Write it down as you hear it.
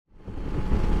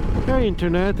Hey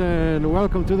internet, and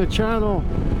welcome to the channel.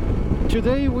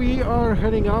 Today we are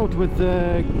heading out with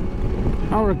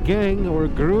our gang or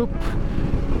group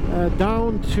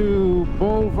down to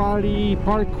Bow Valley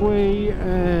Parkway,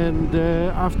 and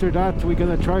after that we're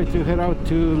gonna try to head out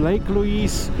to Lake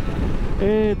Louise.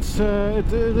 There's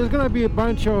gonna be a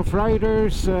bunch of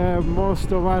riders.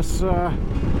 Most of us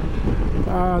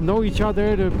know each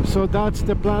other, so that's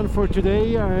the plan for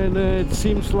today, and it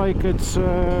seems like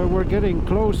we're getting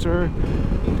closer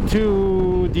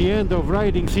to the end of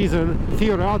riding season,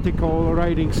 theoretical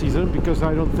riding season, because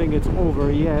I don't think it's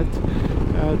over yet.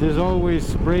 There's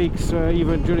always breaks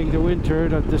even during the winter,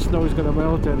 that the snow is gonna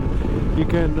melt and you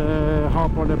can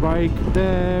hop on a bike.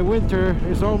 The winter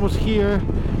is almost here.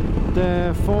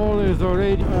 The fall is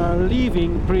already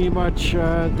leaving pretty much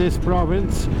this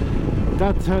province.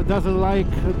 That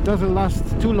doesn't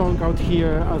last too long out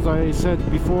here, as I said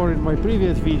before in my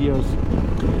previous videos.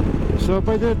 So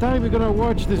by the time you're gonna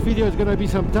watch this video, it's gonna be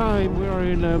some time. We are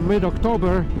in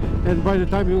mid-October, and by the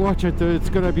time you watch it,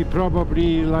 it's gonna be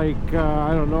probably like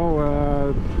I don't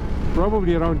know,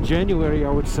 probably around January, I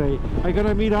would say. I'm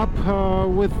gonna meet up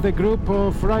with the group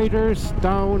of riders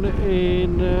down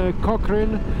in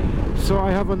Cochrane. So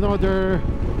I have another,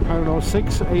 I don't know,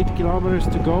 6-8 kilometers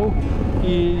to go.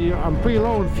 I'm pretty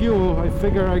low on fuel. I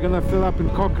figure I'm gonna fill up in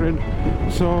Cochrane,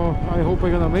 so I hope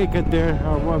I'm gonna make it there.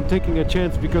 I'm taking a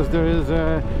chance because there is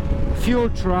a fuel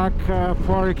truck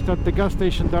parked at the gas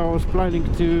station that I was planning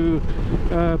to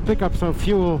pick up some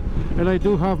fuel, and I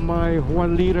do have my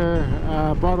 1 liter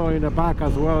bottle in the back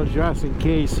as well, just in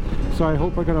case. So I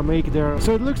hope I'm gonna make it there.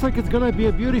 So it looks like it's gonna be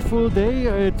a beautiful day.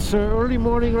 It's early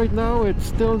morning right now. It's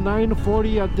still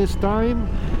 9:40 at this time,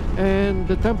 and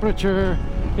the temperature,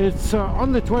 it's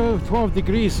only 12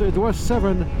 degrees. It was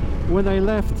 7 when I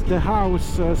left the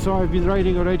house, so I've been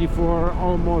riding already for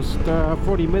almost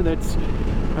 40 minutes.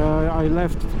 I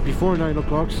left before 9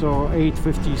 o'clock, so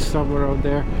 8:50, somewhere around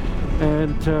there,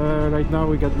 and right now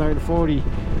we got 9:40,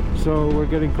 so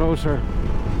we're getting closer.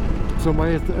 So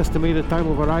my estimated time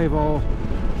of arrival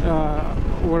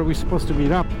where we're supposed to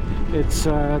meet up, it's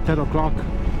 10 o'clock.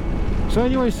 So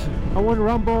anyways, I won't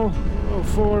ramble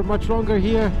for much longer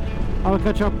here. I'll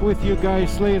catch up with you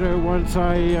guys later once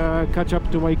I catch up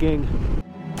to my gang.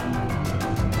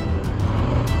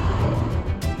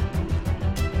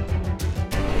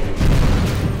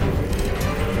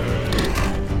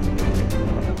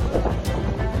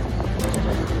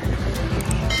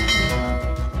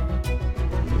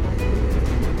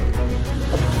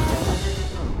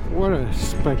 What a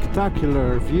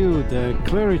spectacular view. The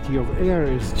clarity of air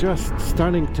is just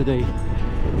stunning today.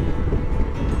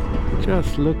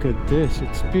 Just look at this,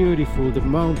 it's beautiful.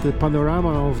 The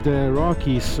panorama of the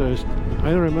Rockies, I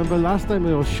don't remember last time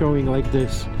it was showing like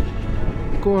this.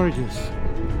 Gorgeous.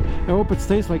 I hope it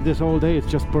stays like this all day.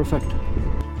 It's just perfect.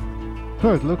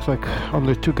 Oh, it looks like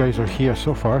only 2 guys are here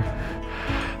so far,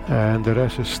 and the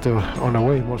rest is still on the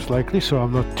way most likely, so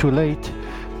I'm not too late.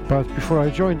 But before I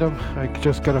join them, I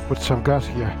just gotta put some gas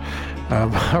here. I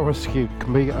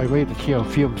made it here on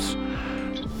fumes.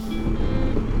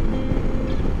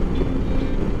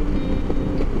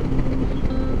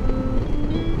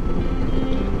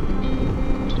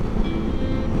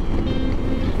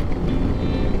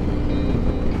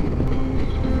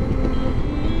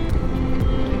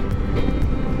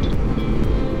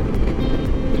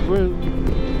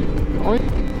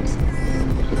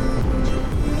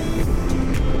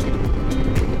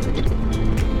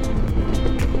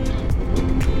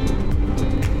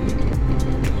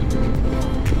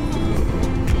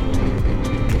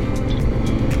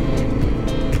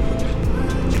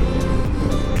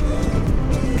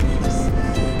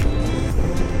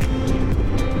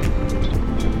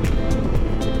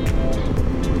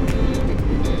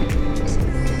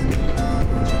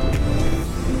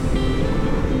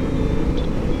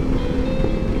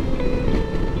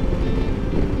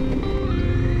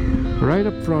 Right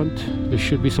up front, there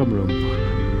should be some room.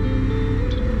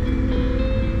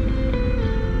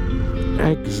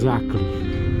 Exactly.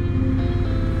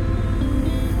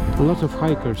 Lots of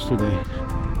hikers today.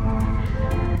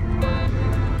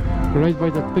 Right by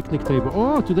that picnic table.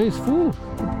 Oh, today is full.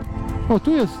 Oh,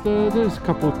 there's a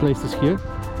couple of places here.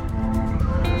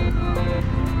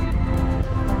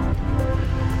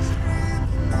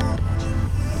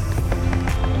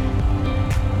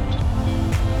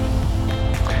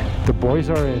 The boys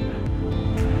are in.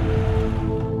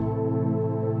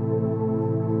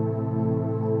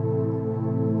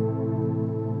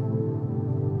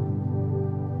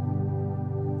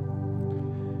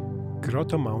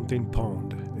 Grotto Mountain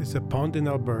Pond is a pond in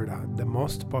Alberta. The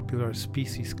most popular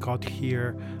species caught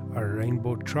here are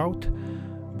rainbow trout,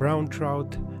 brown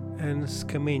trout, and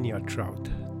Skamania trout.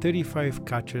 35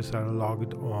 catches are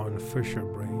logged on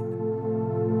Fishbrain.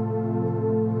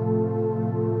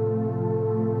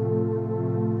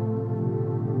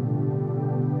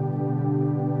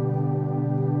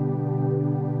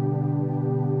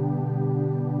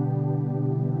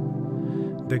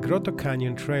 The Grotto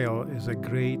Canyon Trail is a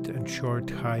great and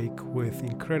short hike with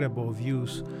incredible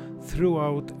views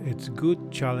throughout. It's a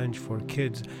good challenge for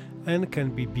kids and can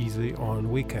be busy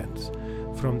on weekends.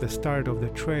 From the start of the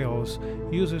trails,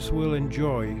 users will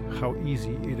enjoy how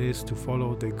easy it is to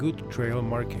follow the good trail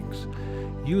markings.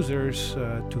 Users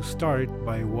to start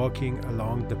by walking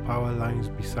along the power lines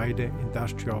beside the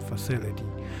industrial facility,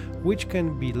 which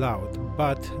can be loud,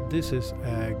 but this is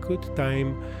a good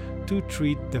time to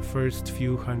treat the first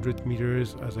few hundred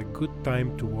meters as a good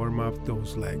time to warm up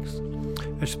those legs,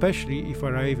 especially if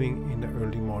arriving in the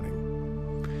early morning.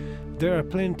 There are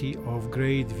plenty of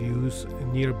great views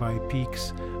nearby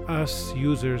peaks as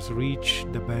users reach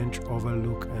the bench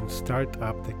overlook and start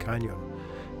up the canyon.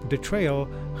 The trail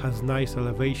has nice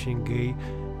elevation gain,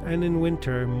 and in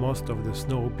winter most of the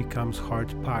snow becomes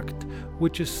hard packed,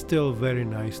 which is still very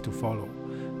nice to follow.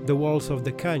 The walls of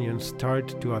the canyon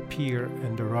start to appear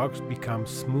and the rocks become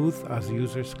smooth as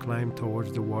users climb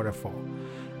towards the waterfall.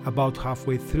 About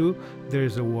halfway through, there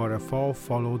is a waterfall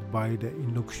followed by the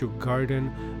Inukshuk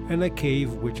Garden and a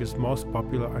cave, which is most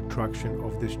popular attraction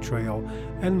of this trail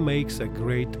and makes a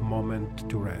great moment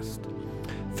to rest.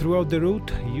 Throughout the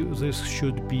route, users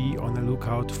should be on the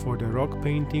lookout for the rock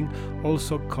painting,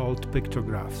 also called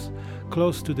pictographs.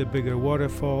 Close to the bigger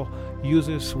waterfall,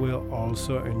 users will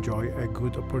also enjoy a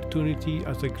good opportunity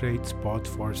as a great spot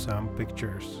for some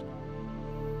pictures.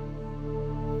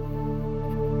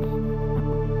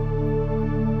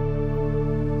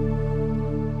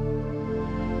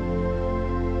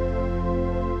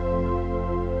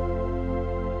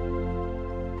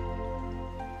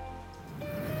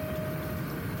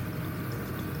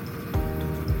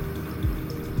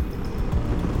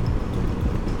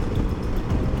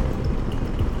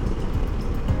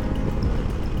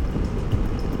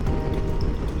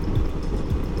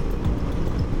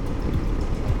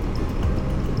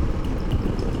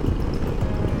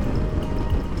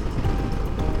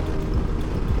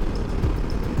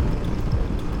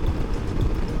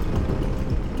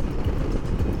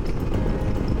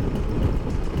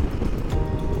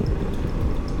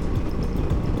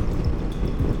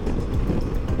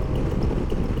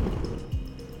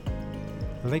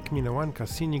 Lake Minnewanka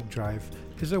Scenic Drive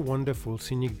is a wonderful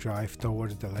scenic drive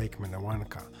towards the Lake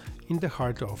Minnewanka in the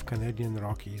heart of Canadian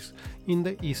Rockies in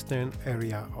the eastern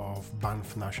area of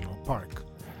Banff National Park.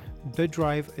 The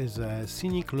drive is a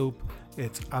scenic loop,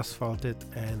 it's asphalted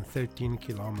and 13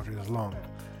 kilometers long.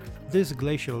 This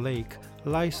glacial lake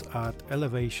lies at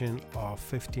elevation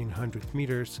of 1500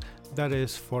 meters, that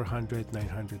is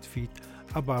 400-900 feet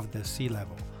above the sea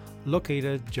level,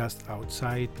 located just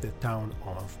outside the town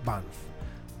of Banff.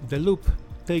 The loop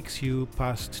takes you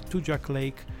past Tujak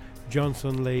Lake,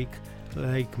 Johnson Lake,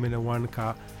 Lake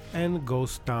Minnewanka, and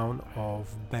ghost town of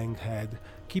Bankhead.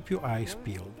 Keep your eyes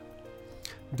peeled.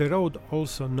 The road,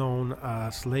 also known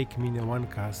as Lake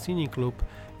Minnewanka Scenic Loop,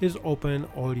 is open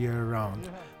all year round,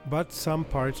 but some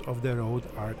parts of the road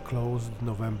are closed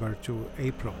November to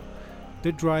April.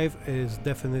 The drive is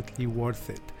definitely worth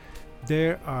it.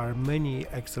 There are many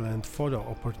excellent photo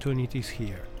opportunities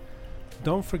here.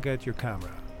 Don't forget your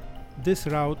camera. This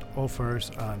route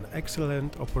offers an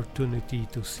excellent opportunity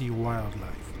to see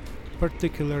wildlife,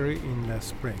 particularly in the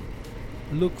spring.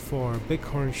 Look for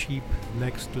bighorn sheep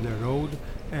next to the road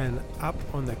and up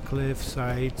on the cliff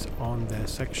sides on the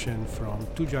section from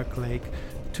Tujak Lake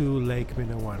to Lake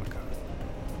Minnewanka.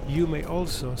 You may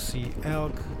also see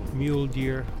elk, mule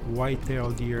deer,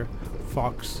 white-tailed deer,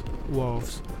 fox,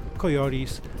 wolves,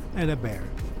 coyotes, and a bear,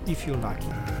 if you're lucky.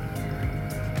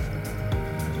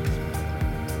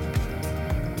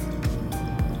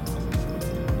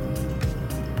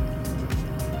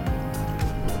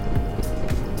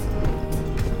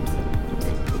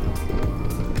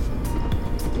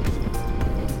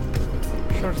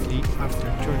 Shortly after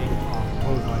turning off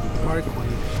Old Valley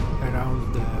Parkway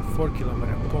around the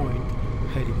 4-kilometer point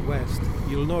heading west,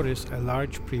 you'll notice a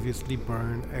large previously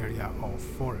burned area of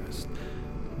forest.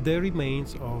 The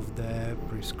remains of the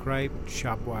prescribed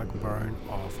shopwalk burn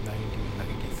of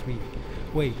 1993.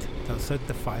 Wait, they'll set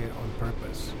the fire on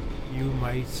purpose. You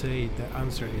might say the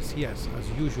answer is yes, as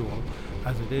usual,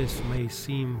 as it is may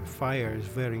seem fire is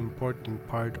very important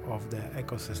part of the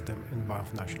ecosystem in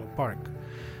Banff National Park.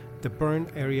 The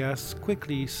burned areas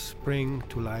quickly spring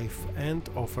to life and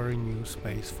offer new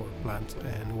space for plants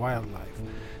and wildlife.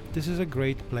 This is a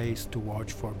great place to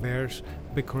watch for bears,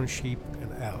 bighorn sheep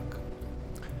and elk.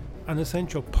 An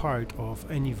essential part of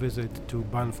any visit to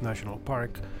Banff National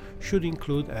Park should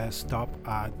include a stop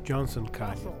at Johnson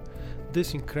Canyon.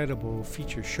 This incredible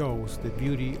feature shows the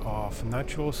beauty of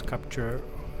natural sculpture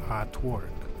at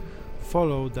work.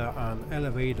 Follow an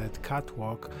elevated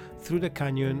catwalk through the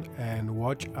canyon and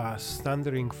watch as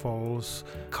thundering falls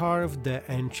carve the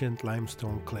ancient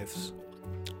limestone cliffs.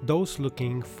 Those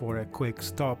looking for a quick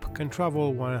stop can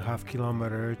travel 1.5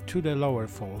 kilometers to the lower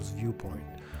falls viewpoint,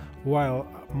 while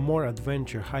more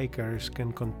adventure hikers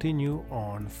can continue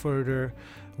on further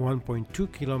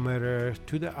 1.2 kilometers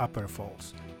to the upper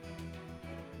falls.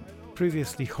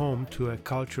 Previously home to a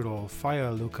cultural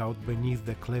fire lookout beneath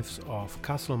the cliffs of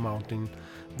Castle Mountain,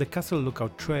 the Castle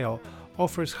Lookout Trail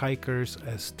offers hikers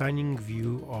a stunning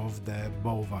view of the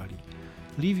Bow Valley.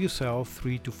 Leave yourself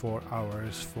 3 to 4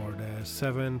 hours for the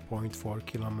 7.4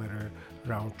 kilometer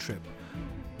round trip.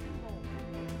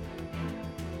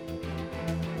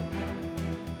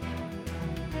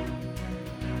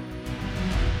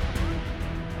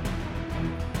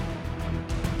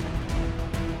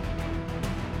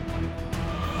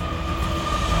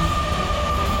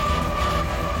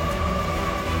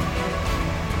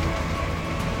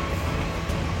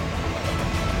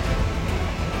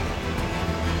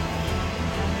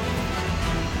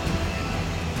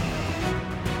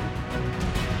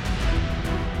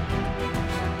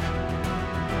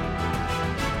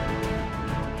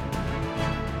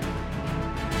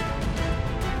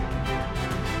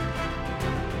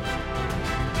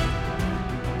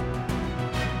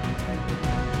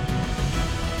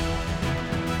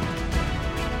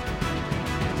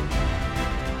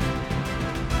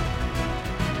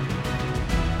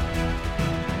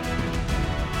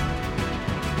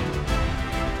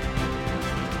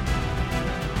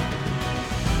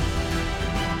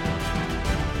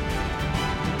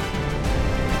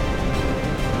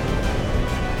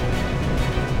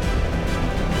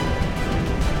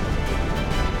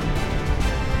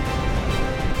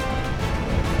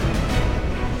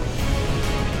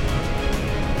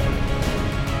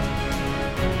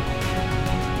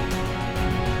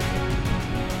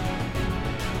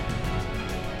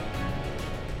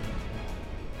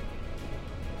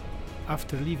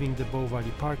 After leaving the Bow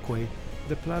Valley Parkway,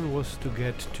 the plan was to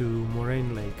get to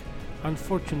Moraine Lake.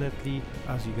 Unfortunately,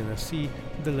 as you're gonna see,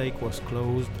 the lake was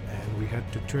closed and we had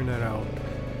to turn around.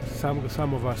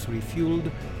 Some of us refueled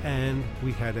and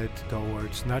we headed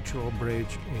towards Natural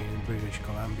Bridge in British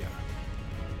Columbia.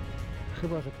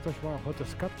 Chyba, że ktoś ma ochotę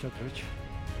skapcia drzeć.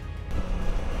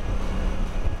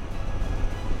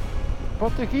 Po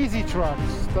tych easy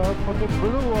tracks, to po tym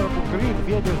blue albo green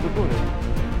wjedziesz do góry.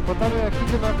 Bo tam jak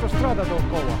idzie na autostrada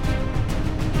dookoła.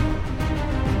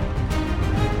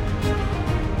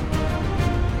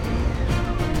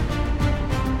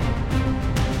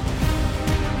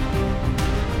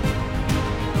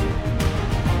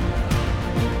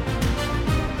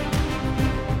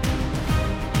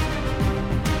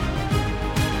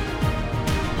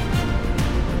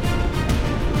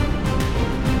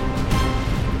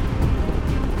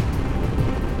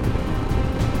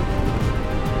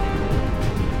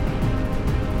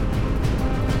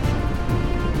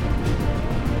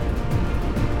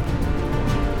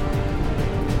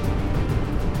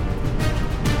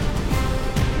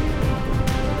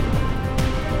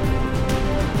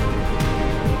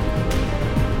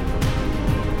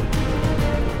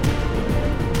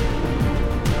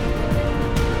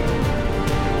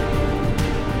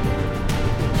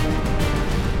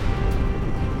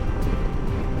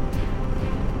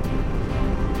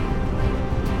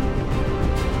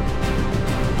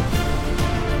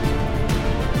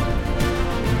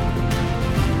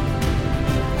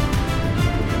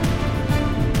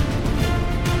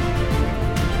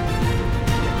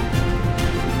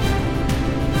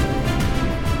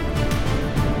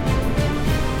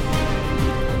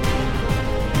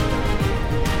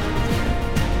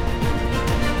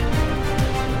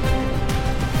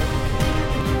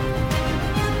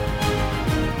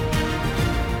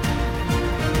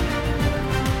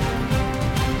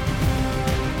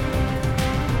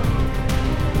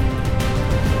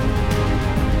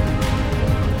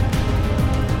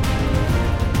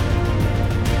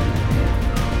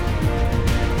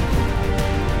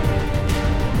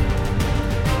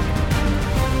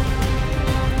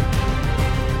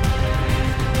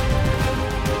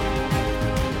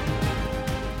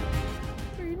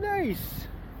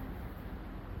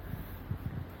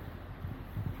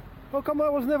 How come I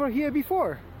was never here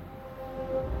before?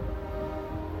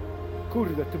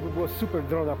 Kurde, to by było super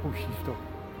drona puścić to.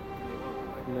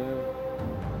 Nie.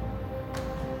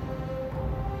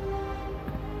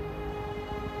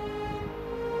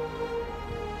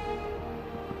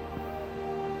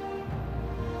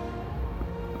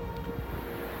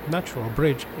 natural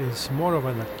bridge is more of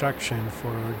an attraction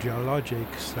for geologic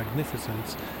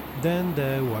significance than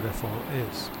the waterfall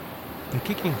is. The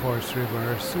Kicking Horse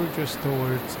River surges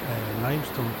towards a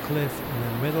limestone cliff in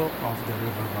the middle of the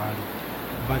river valley,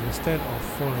 but instead of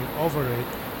falling over it,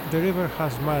 the river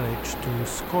has managed to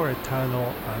score a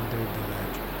tunnel under the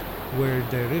ledge. Where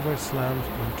the river slams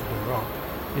into the rock,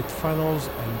 it funnels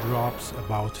and drops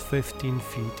about 15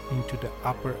 feet into the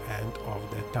upper end of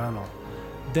the tunnel,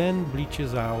 then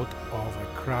breaches out of a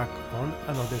crack on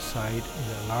another side in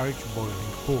a large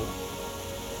boiling pool.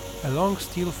 A long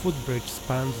steel footbridge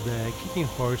spans the Kicking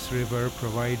Horse River,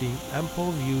 providing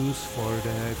ample views for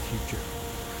the future.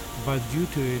 But due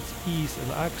to its ease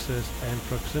of access and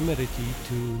proximity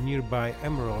to nearby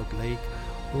Emerald Lake,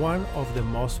 one of the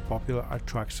most popular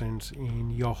attractions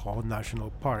in Yoho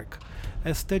National Park,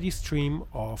 a steady stream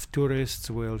of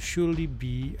tourists will surely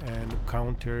be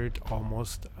encountered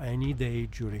almost any day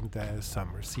during the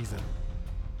summer season.